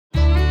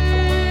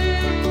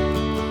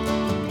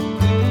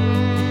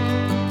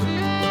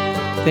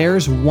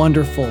There's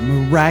wonderful,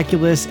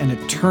 miraculous, and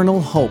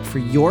eternal hope for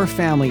your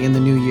family in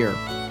the new year.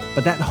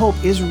 But that hope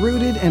is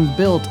rooted and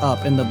built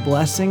up in the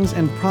blessings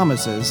and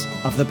promises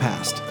of the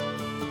past.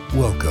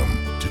 Welcome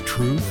to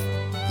Truth,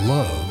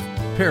 Love,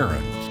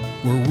 Parents,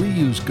 where we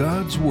use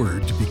God's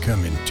Word to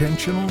become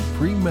intentional,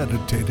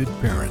 premeditated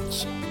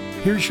parents.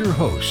 Here's your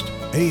host,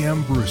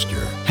 A.M.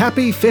 Brewster.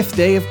 Happy 5th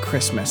day of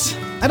Christmas.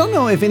 I don't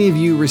know if any of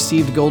you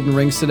received golden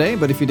rings today,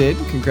 but if you did,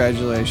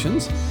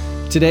 congratulations.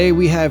 Today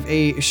we have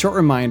a short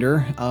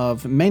reminder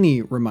of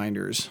many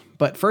reminders.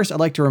 But first, I'd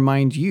like to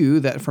remind you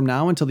that from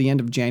now until the end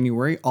of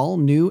January, all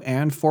new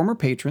and former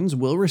patrons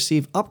will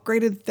receive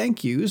upgraded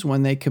thank yous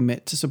when they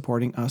commit to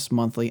supporting us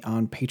monthly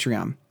on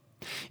Patreon.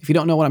 If you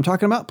don't know what I'm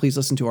talking about, please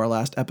listen to our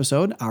last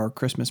episode, Our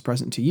Christmas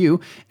Present to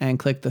You, and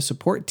click the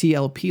Support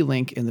TLP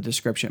link in the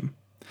description.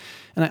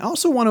 And I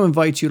also want to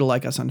invite you to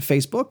like us on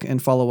Facebook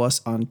and follow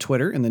us on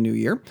Twitter in the new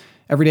year.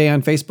 Every day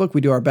on Facebook, we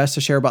do our best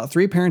to share about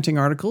 3 parenting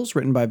articles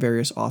written by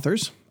various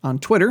authors. On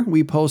Twitter,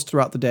 we post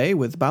throughout the day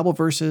with Bible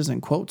verses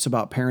and quotes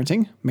about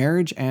parenting,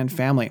 marriage, and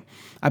family.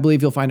 I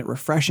believe you'll find it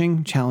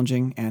refreshing,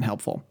 challenging, and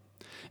helpful.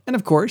 And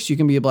of course, you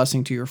can be a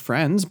blessing to your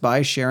friends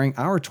by sharing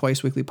our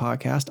twice weekly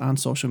podcast on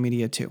social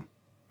media too.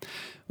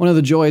 One of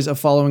the joys of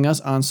following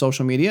us on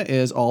social media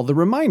is all the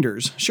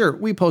reminders. Sure,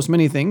 we post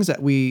many things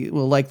that we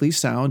will likely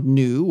sound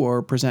new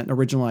or present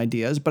original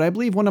ideas, but I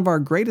believe one of our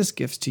greatest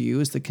gifts to you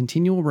is the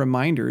continual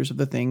reminders of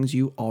the things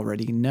you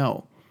already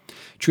know.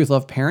 Truth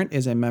Love Parent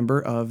is a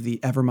member of the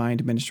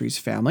Evermind Ministries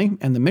family,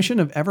 and the mission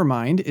of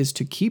Evermind is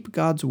to keep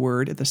God's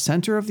Word at the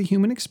center of the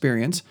human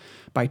experience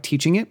by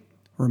teaching it,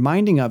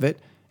 reminding of it,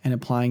 and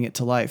applying it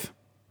to life.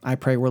 I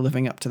pray we're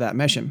living up to that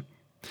mission.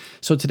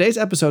 So today's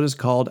episode is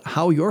called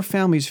How Your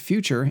Family's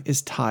Future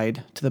is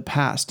Tied to the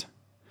Past.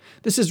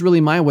 This is really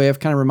my way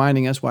of kind of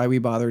reminding us why we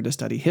bother to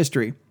study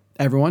history.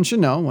 Everyone should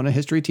know when a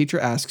history teacher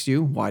asks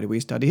you, why do we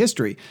study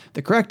history?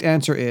 The correct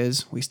answer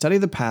is, we study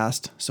the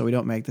past so we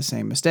don't make the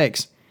same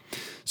mistakes.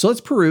 So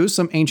let's peruse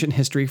some ancient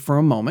history for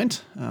a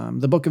moment.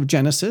 The book of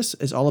Genesis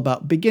is all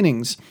about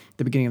beginnings,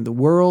 the beginning of the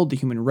world, the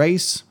human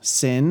race,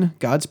 sin,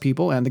 God's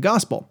people, and the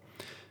gospel.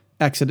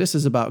 Exodus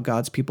is about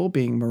God's people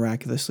being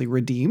miraculously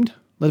redeemed.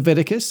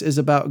 Leviticus is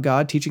about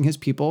God teaching his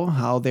people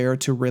how they are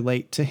to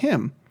relate to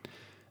him.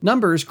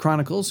 Numbers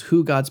chronicles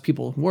who God's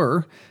people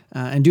were,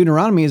 and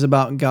Deuteronomy is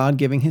about God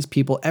giving his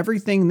people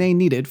everything they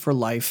needed for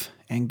life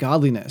and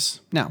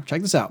godliness. Now,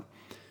 check this out.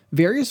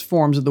 Various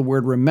forms of the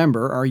word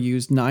remember are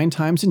used 9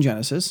 times in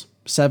Genesis,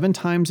 7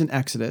 times in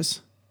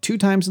Exodus, 2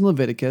 times in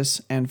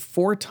Leviticus, and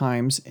 4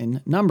 times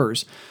in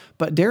Numbers.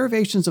 But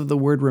derivations of the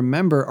word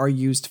remember are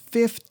used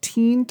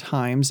 15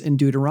 times in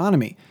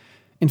Deuteronomy.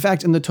 In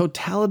fact, in the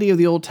totality of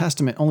the Old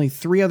Testament, only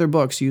 3 other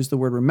books use the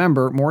word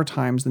remember more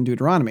times than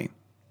Deuteronomy.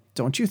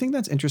 Don't you think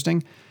that's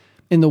interesting?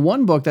 In the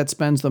one book that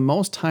spends the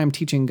most time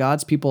teaching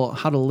God's people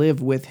how to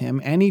live with him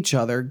and each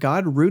other,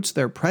 God roots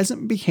their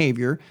present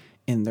behavior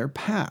in their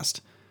past.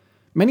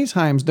 Many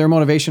times, their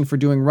motivation for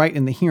doing right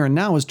in the here and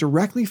now is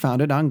directly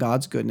founded on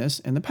God's goodness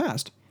in the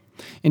past.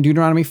 In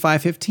Deuteronomy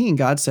 5:15,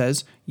 God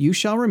says, "You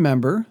shall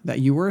remember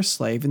that you were a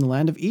slave in the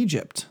land of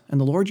Egypt,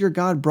 and the Lord your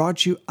God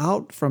brought you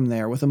out from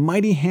there with a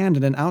mighty hand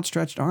and an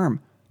outstretched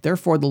arm.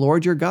 Therefore the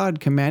Lord your God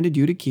commanded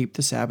you to keep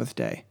the Sabbath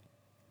day."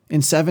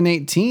 In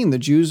 7:18, the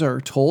Jews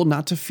are told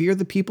not to fear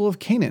the people of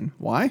Canaan.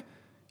 Why?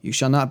 "You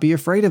shall not be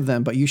afraid of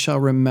them, but you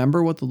shall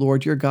remember what the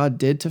Lord your God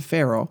did to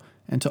Pharaoh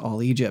and to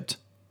all Egypt."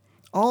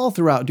 All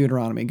throughout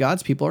Deuteronomy,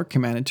 God's people are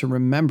commanded to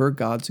remember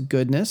God's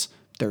goodness,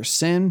 their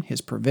sin,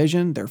 his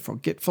provision, their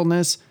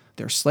forgetfulness,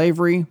 their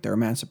slavery, their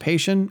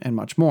emancipation, and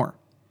much more.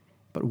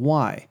 But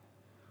why?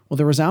 Well,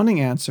 the resounding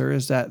answer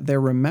is that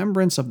their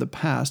remembrance of the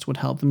past would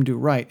help them do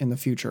right in the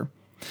future.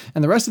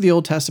 And the rest of the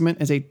Old Testament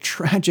is a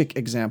tragic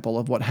example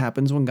of what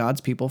happens when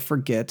God's people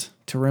forget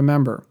to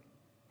remember.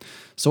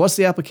 So what's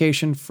the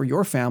application for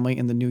your family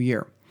in the new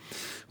year?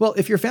 Well,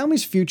 if your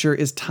family's future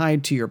is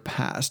tied to your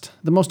past,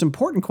 the most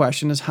important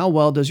question is, how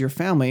well does your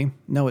family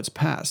know its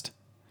past?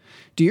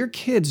 Do your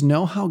kids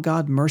know how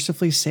God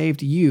mercifully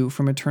saved you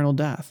from eternal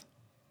death?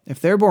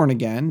 If they're born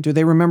again, do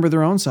they remember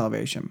their own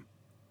salvation?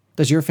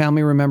 Does your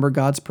family remember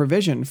God's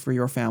provision for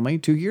your family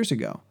 2 years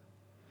ago?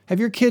 Have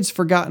your kids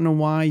forgotten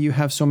why you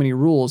have so many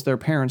rules their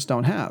parents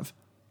don't have?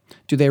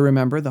 Do they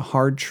remember the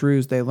hard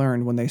truths they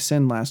learned when they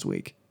sinned last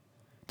week?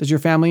 Does your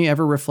family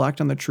ever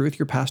reflect on the truth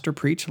your pastor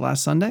preached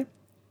last Sunday?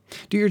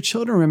 Do your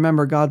children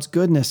remember God's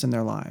goodness in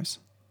their lives?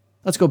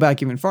 Let's go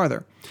back even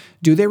farther.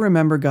 Do they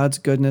remember God's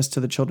goodness to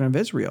the children of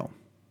Israel?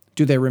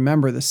 Do they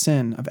remember the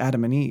sin of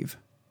Adam and Eve?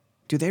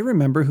 Do they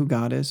remember who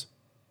God is?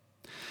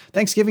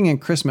 Thanksgiving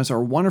and Christmas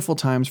are wonderful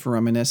times for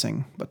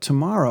reminiscing, but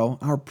tomorrow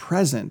our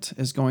present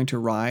is going to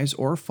rise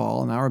or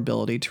fall in our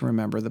ability to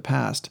remember the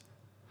past.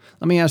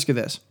 Let me ask you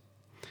this.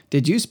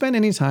 Did you spend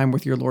any time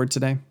with your Lord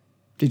today?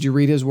 Did you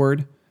read his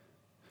word?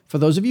 For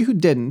those of you who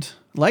didn't,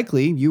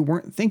 likely you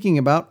weren't thinking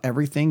about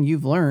everything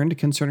you've learned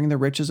concerning the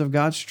riches of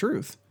God's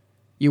truth.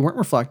 You weren't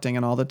reflecting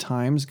on all the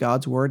times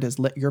God's word has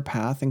lit your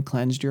path and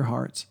cleansed your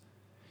hearts.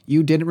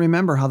 You didn't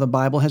remember how the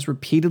Bible has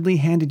repeatedly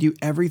handed you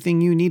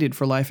everything you needed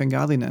for life and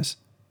godliness.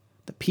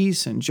 the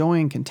peace and joy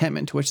and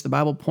contentment to which the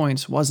Bible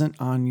points wasn't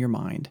on your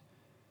mind.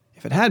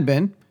 If it had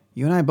been,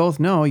 you and I both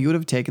know you would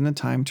have taken the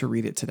time to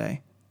read it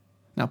today.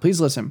 Now,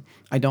 please listen.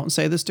 I don't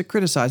say this to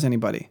criticize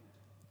anybody.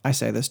 I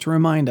say this to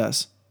remind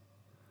us.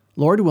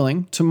 Lord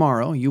willing,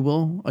 tomorrow you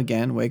will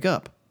again wake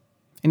up.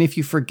 And if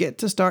you forget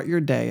to start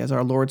your day, as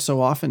our Lord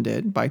so often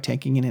did, by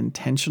taking an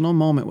intentional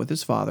moment with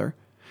his Father,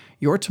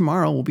 your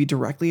tomorrow will be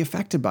directly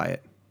affected by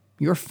it.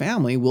 Your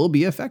family will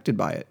be affected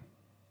by it.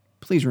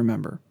 Please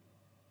remember.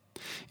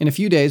 In a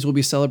few days, we'll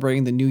be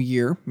celebrating the new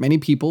year. Many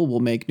people will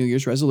make New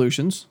Year's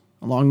resolutions.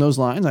 Along those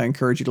lines, I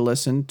encourage you to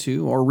listen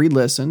to or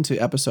re-listen to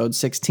episode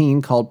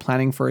 16 called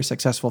Planning for a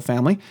Successful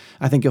Family.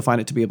 I think you'll find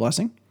it to be a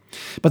blessing.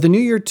 But the new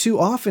year too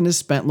often is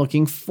spent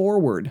looking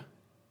forward.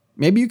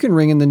 Maybe you can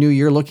ring in the new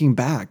year looking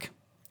back.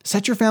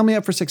 Set your family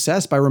up for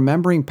success by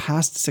remembering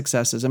past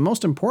successes, and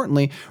most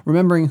importantly,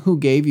 remembering who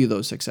gave you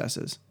those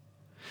successes.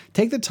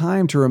 Take the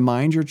time to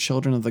remind your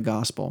children of the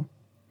gospel.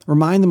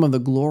 Remind them of the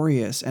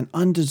glorious and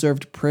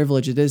undeserved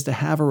privilege it is to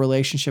have a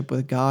relationship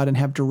with God and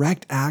have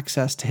direct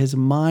access to his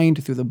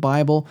mind through the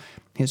Bible,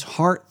 his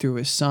heart through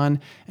his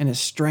Son, and his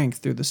strength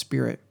through the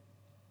Spirit.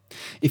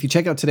 If you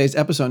check out today's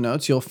episode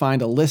notes, you'll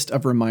find a list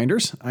of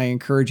reminders. I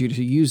encourage you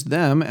to use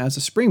them as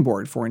a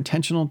springboard for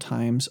intentional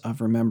times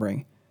of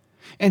remembering.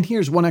 And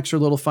here's one extra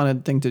little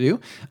fun thing to do.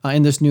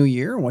 In this new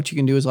year, what you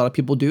can do is a lot of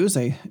people do is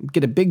they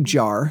get a big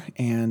jar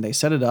and they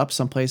set it up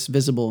someplace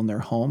visible in their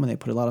home, and they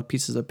put a lot of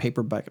pieces of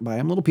paper by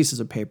them, little pieces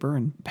of paper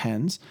and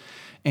pens.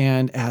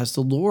 And as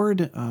the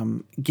Lord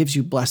gives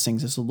you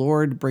blessings, as the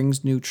Lord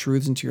brings new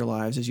truths into your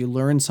lives, as you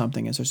learn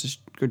something, as there's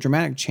a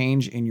dramatic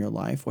change in your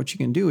life, what you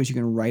can do is you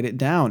can write it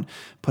down,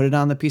 put it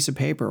on the piece of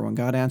paper. When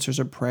God answers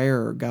a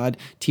prayer or God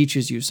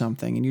teaches you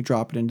something, and you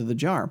drop it into the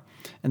jar.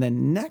 And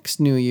then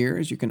next New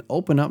Year's, you can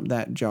open up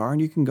that jar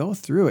and you can go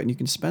through it and you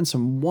can spend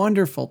some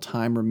wonderful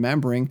time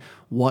remembering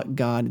what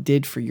God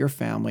did for your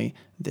family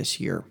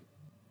this year.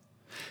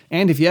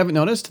 And if you haven't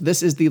noticed,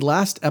 this is the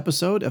last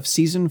episode of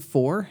Season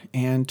 4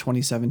 and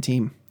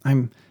 2017.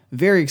 I'm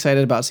very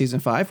excited about Season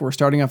 5. We're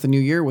starting off the new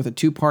year with a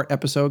 2-part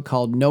episode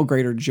called No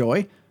Greater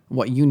Joy,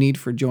 What You Need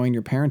for Joy in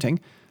Your Parenting.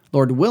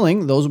 Lord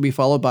willing, those will be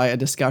followed by a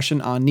discussion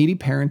on needy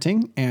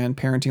parenting and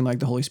parenting like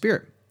the Holy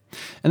Spirit.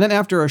 And then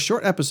after a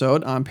short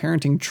episode on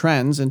parenting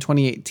trends in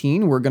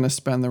 2018, we're going to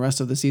spend the rest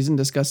of the season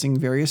discussing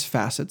various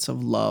facets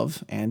of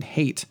love and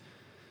hate.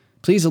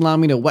 Please allow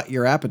me to whet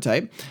your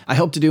appetite. I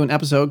hope to do an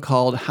episode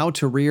called How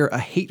to Rear a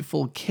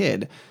Hateful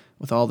Kid.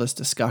 With all this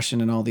discussion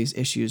and all these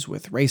issues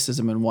with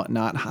racism and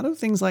whatnot, how do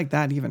things like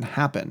that even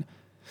happen?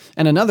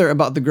 And another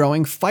about the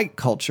growing fight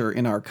culture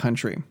in our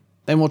country.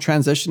 Then we'll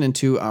transition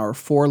into our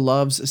 4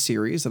 Loves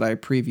series that I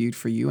previewed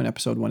for you in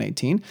episode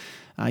 118.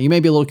 You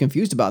may be a little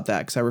confused about that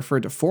because I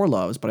referred to 4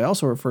 loves, but I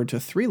also referred to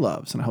 3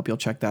 loves, and I hope you'll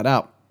check that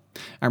out.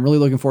 I'm really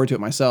looking forward to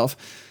it myself.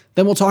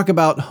 Then we'll talk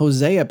about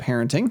Hosea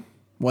parenting,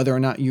 whether or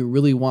not you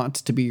really want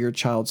to be your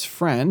child's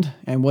friend,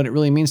 and what it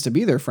really means to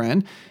be their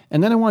friend.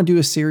 And then I want to do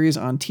a series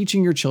on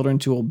teaching your children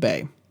to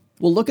obey.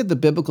 We'll look at the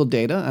biblical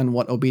data on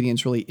what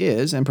obedience really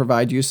is and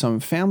provide you some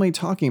family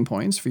talking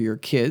points for your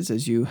kids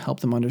as you help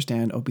them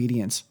understand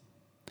obedience.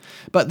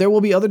 But there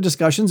will be other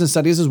discussions and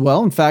studies as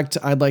well. In fact,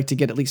 I'd like to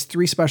get at least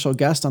 3 special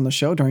guests on the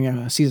show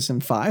during Season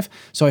 5,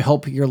 so I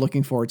hope you're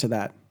looking forward to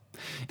that.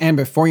 And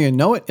before you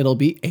know it, it'll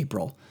be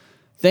April.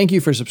 Thank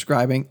you for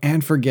subscribing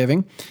and for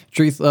giving.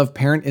 Truth Love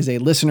Parent is a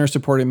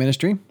listener-supported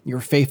ministry. Your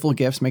faithful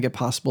gifts make it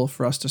possible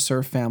for us to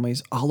serve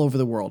families all over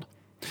the world.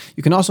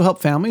 You can also help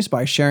families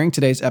by sharing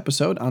today's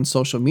episode on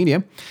social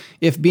media.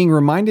 If being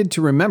reminded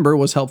to remember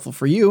was helpful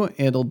for you,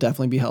 it'll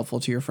definitely be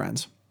helpful to your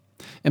friends.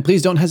 And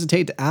please don't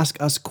hesitate to ask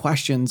us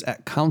questions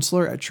at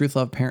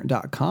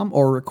counselor@truthloveparent.com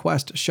or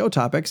request show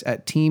topics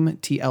at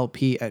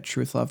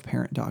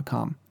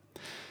teamtlp@truthloveparent.com.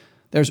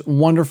 There's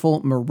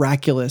wonderful,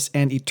 miraculous,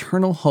 and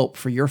eternal hope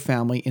for your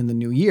family in the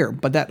new year,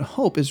 but that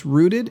hope is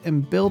rooted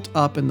and built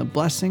up in the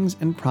blessings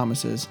and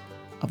promises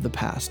of the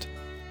past.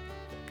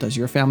 Does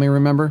your family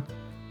remember?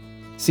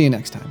 See you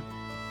next time.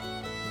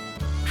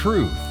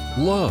 Truth,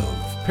 Love,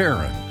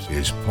 Parent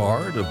is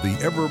part of the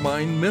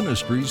Evermind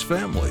Ministries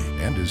family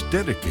and is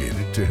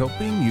dedicated to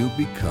helping you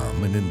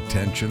become an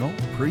intentional,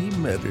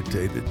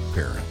 premeditated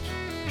parent.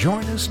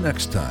 Join us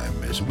next time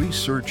as we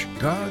search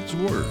God's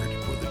Word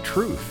for the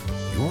truth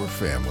your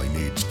family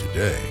needs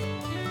today.